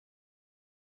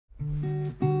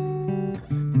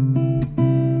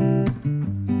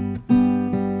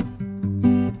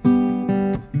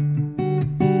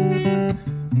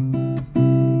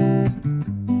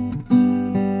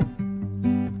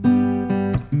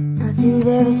Nothing's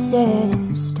ever set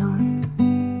in stone.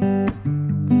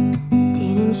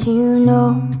 Didn't you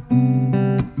know?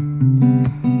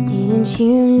 Didn't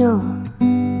you know?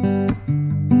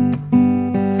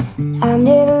 And I'm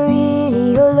never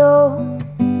really alone.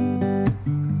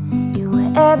 You're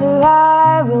wherever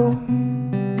I roam.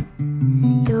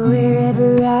 You're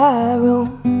wherever I roam.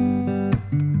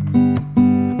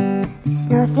 There's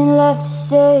nothing left to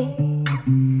say,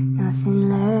 nothing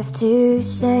left to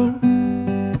sing.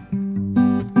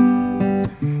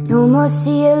 No more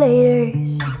see you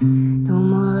laters, no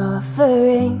more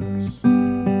offerings.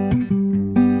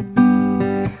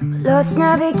 We're lost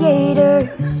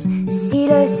navigators,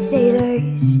 sealess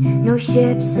sailors, no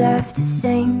ships left to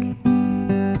sink.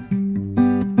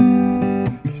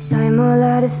 'Cause I'm all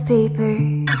out of paper,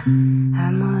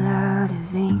 I'm all out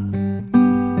of ink.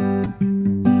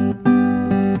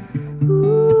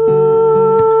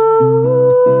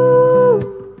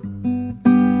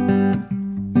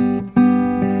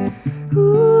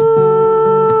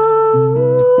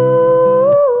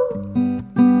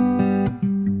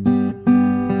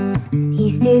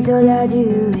 These days all I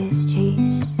do is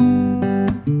chase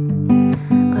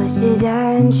buses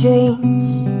and trains,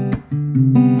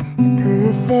 the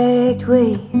perfect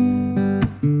wave.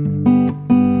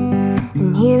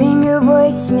 And hearing your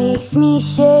voice makes me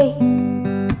shake.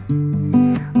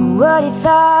 What if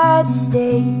I'd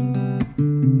stay?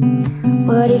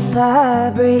 What if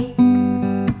I break?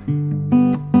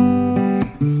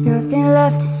 There's nothing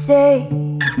left to say,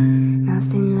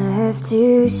 nothing left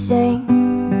to sing.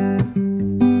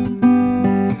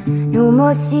 No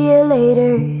more see you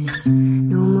laters,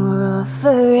 no more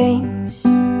offerings.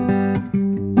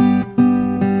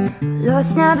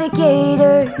 Lost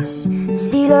navigators,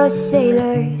 sealess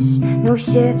sailors, no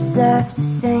ships left to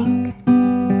sink.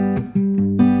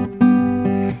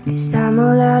 'Cause I'm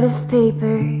all out of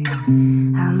paper,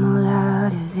 I'm all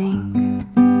out of ink.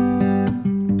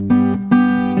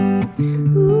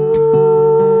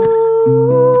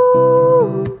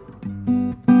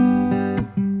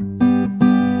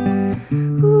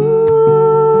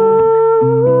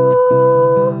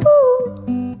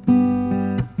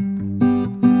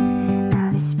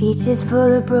 Beach is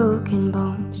full of broken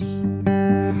bones,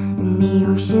 and the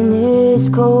ocean is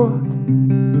cold.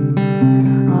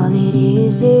 All it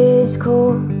is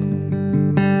cold.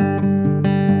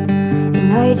 And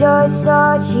I just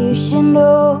thought you should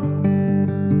know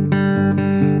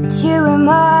that you were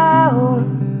my home,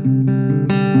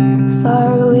 far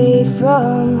away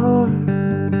from home.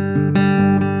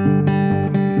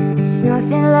 There's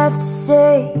nothing left to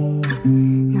say,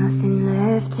 nothing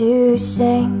left to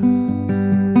sing.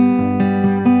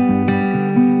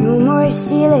 No more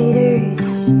see you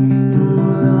laters, no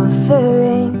more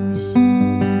offerings.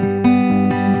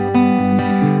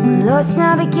 We're lost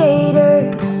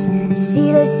navigators,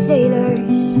 sealess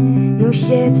sailors, no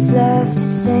ships left to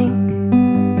sink.